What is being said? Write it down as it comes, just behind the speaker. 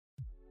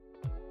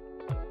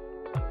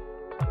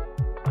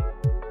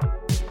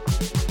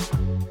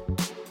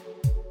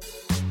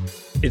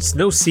It's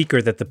no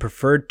secret that the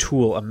preferred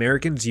tool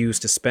Americans use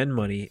to spend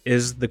money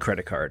is the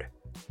credit card.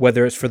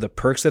 Whether it's for the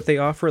perks that they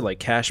offer like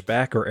cash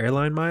back or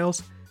airline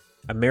miles,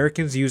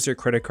 Americans use their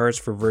credit cards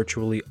for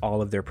virtually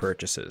all of their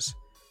purchases.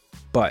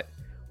 But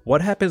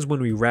what happens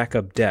when we rack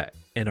up debt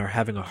and are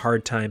having a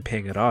hard time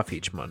paying it off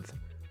each month?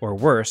 Or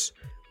worse,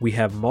 we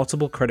have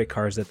multiple credit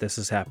cards that this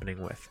is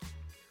happening with.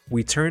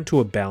 We turn to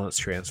a balance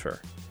transfer.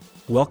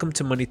 Welcome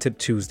to Money Tip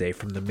Tuesday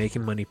from the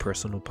Making Money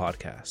Personal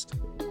podcast.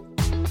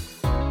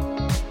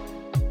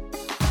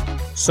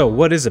 So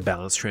what is a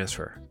balance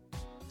transfer?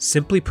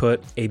 Simply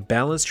put, a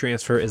balance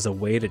transfer is a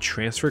way to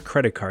transfer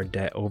credit card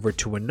debt over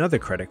to another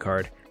credit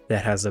card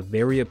that has a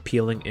very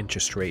appealing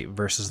interest rate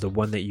versus the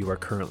one that you are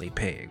currently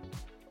paying.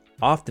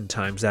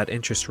 Oftentimes, that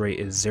interest rate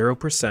is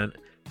 0%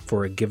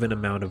 for a given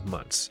amount of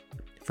months.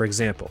 For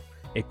example,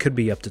 it could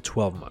be up to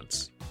 12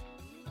 months.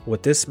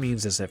 What this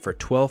means is that for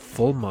 12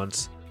 full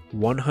months,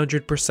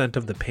 100%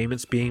 of the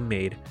payments being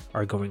made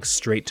are going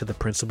straight to the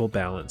principal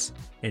balance,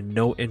 and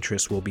no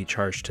interest will be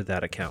charged to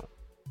that account.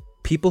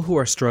 People who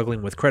are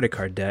struggling with credit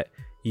card debt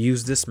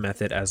use this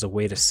method as a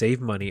way to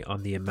save money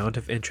on the amount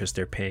of interest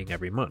they're paying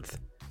every month.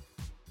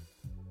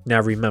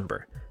 Now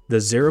remember, the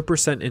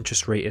 0%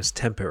 interest rate is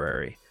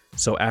temporary,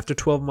 so after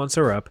 12 months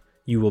are up,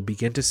 you will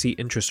begin to see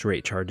interest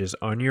rate charges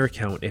on your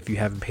account if you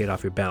haven't paid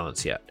off your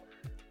balance yet.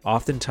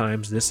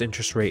 Oftentimes, this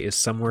interest rate is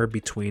somewhere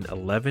between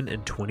 11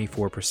 and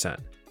 24%.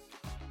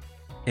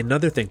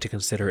 Another thing to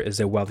consider is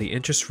that while the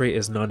interest rate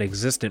is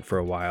non-existent for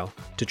a while,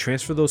 to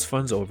transfer those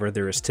funds over,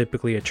 there is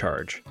typically a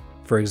charge.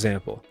 For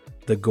example,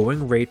 the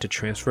going rate to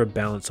transfer a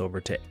balance over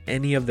to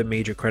any of the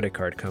major credit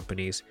card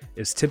companies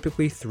is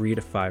typically 3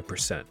 to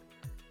 5%.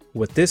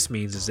 What this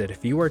means is that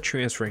if you are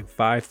transferring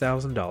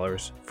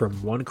 $5,000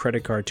 from one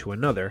credit card to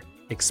another,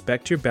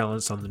 expect your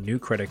balance on the new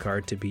credit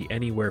card to be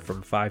anywhere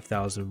from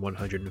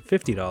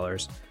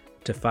 $5,150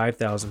 to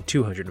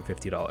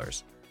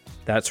 $5,250.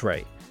 That's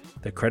right,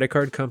 the credit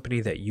card company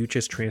that you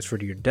just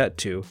transferred your debt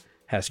to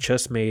has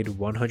just made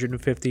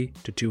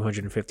 $150 to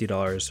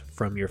 $250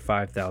 from your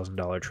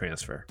 $5,000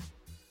 transfer.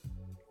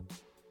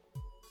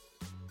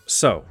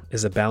 So,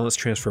 is a balance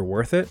transfer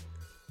worth it?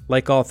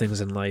 Like all things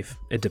in life,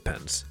 it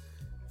depends.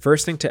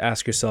 First thing to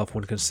ask yourself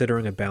when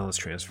considering a balance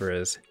transfer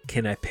is,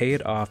 can I pay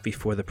it off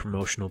before the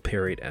promotional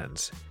period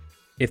ends?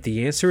 If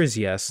the answer is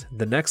yes,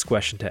 the next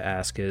question to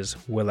ask is,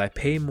 will I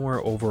pay more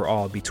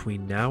overall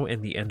between now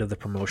and the end of the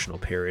promotional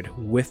period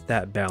with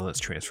that balance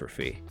transfer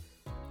fee?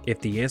 If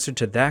the answer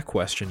to that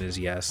question is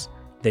yes,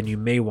 then you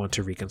may want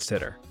to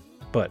reconsider.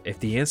 But if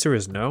the answer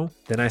is no,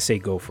 then I say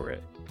go for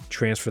it.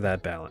 Transfer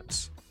that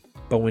balance.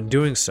 But when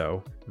doing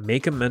so,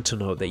 make a mental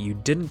note that you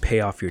didn't pay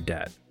off your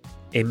debt.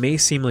 It may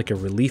seem like a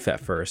relief at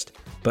first,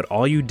 but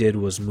all you did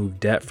was move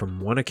debt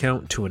from one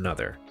account to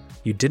another.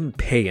 You didn't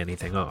pay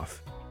anything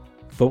off.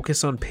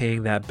 Focus on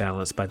paying that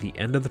balance by the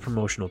end of the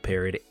promotional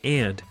period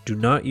and do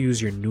not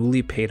use your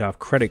newly paid off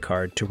credit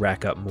card to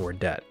rack up more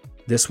debt.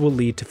 This will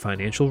lead to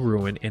financial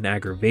ruin and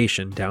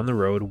aggravation down the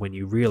road when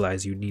you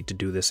realize you need to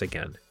do this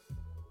again.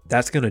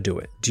 That's going to do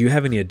it. Do you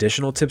have any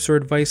additional tips or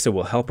advice that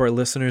will help our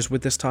listeners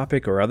with this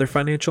topic or other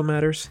financial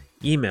matters?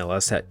 Email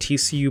us at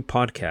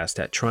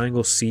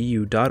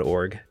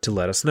tcupodcast@trianglecu.org to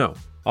let us know.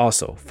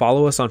 Also,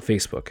 follow us on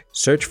Facebook.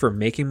 Search for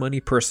Making Money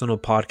Personal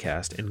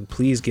Podcast and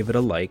please give it a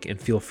like and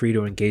feel free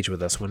to engage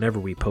with us whenever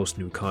we post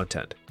new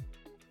content.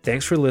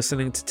 Thanks for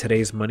listening to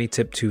today's Money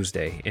Tip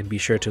Tuesday, and be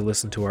sure to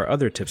listen to our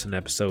other tips and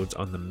episodes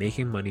on the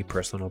Making Money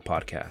Personal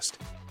Podcast.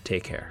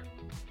 Take care.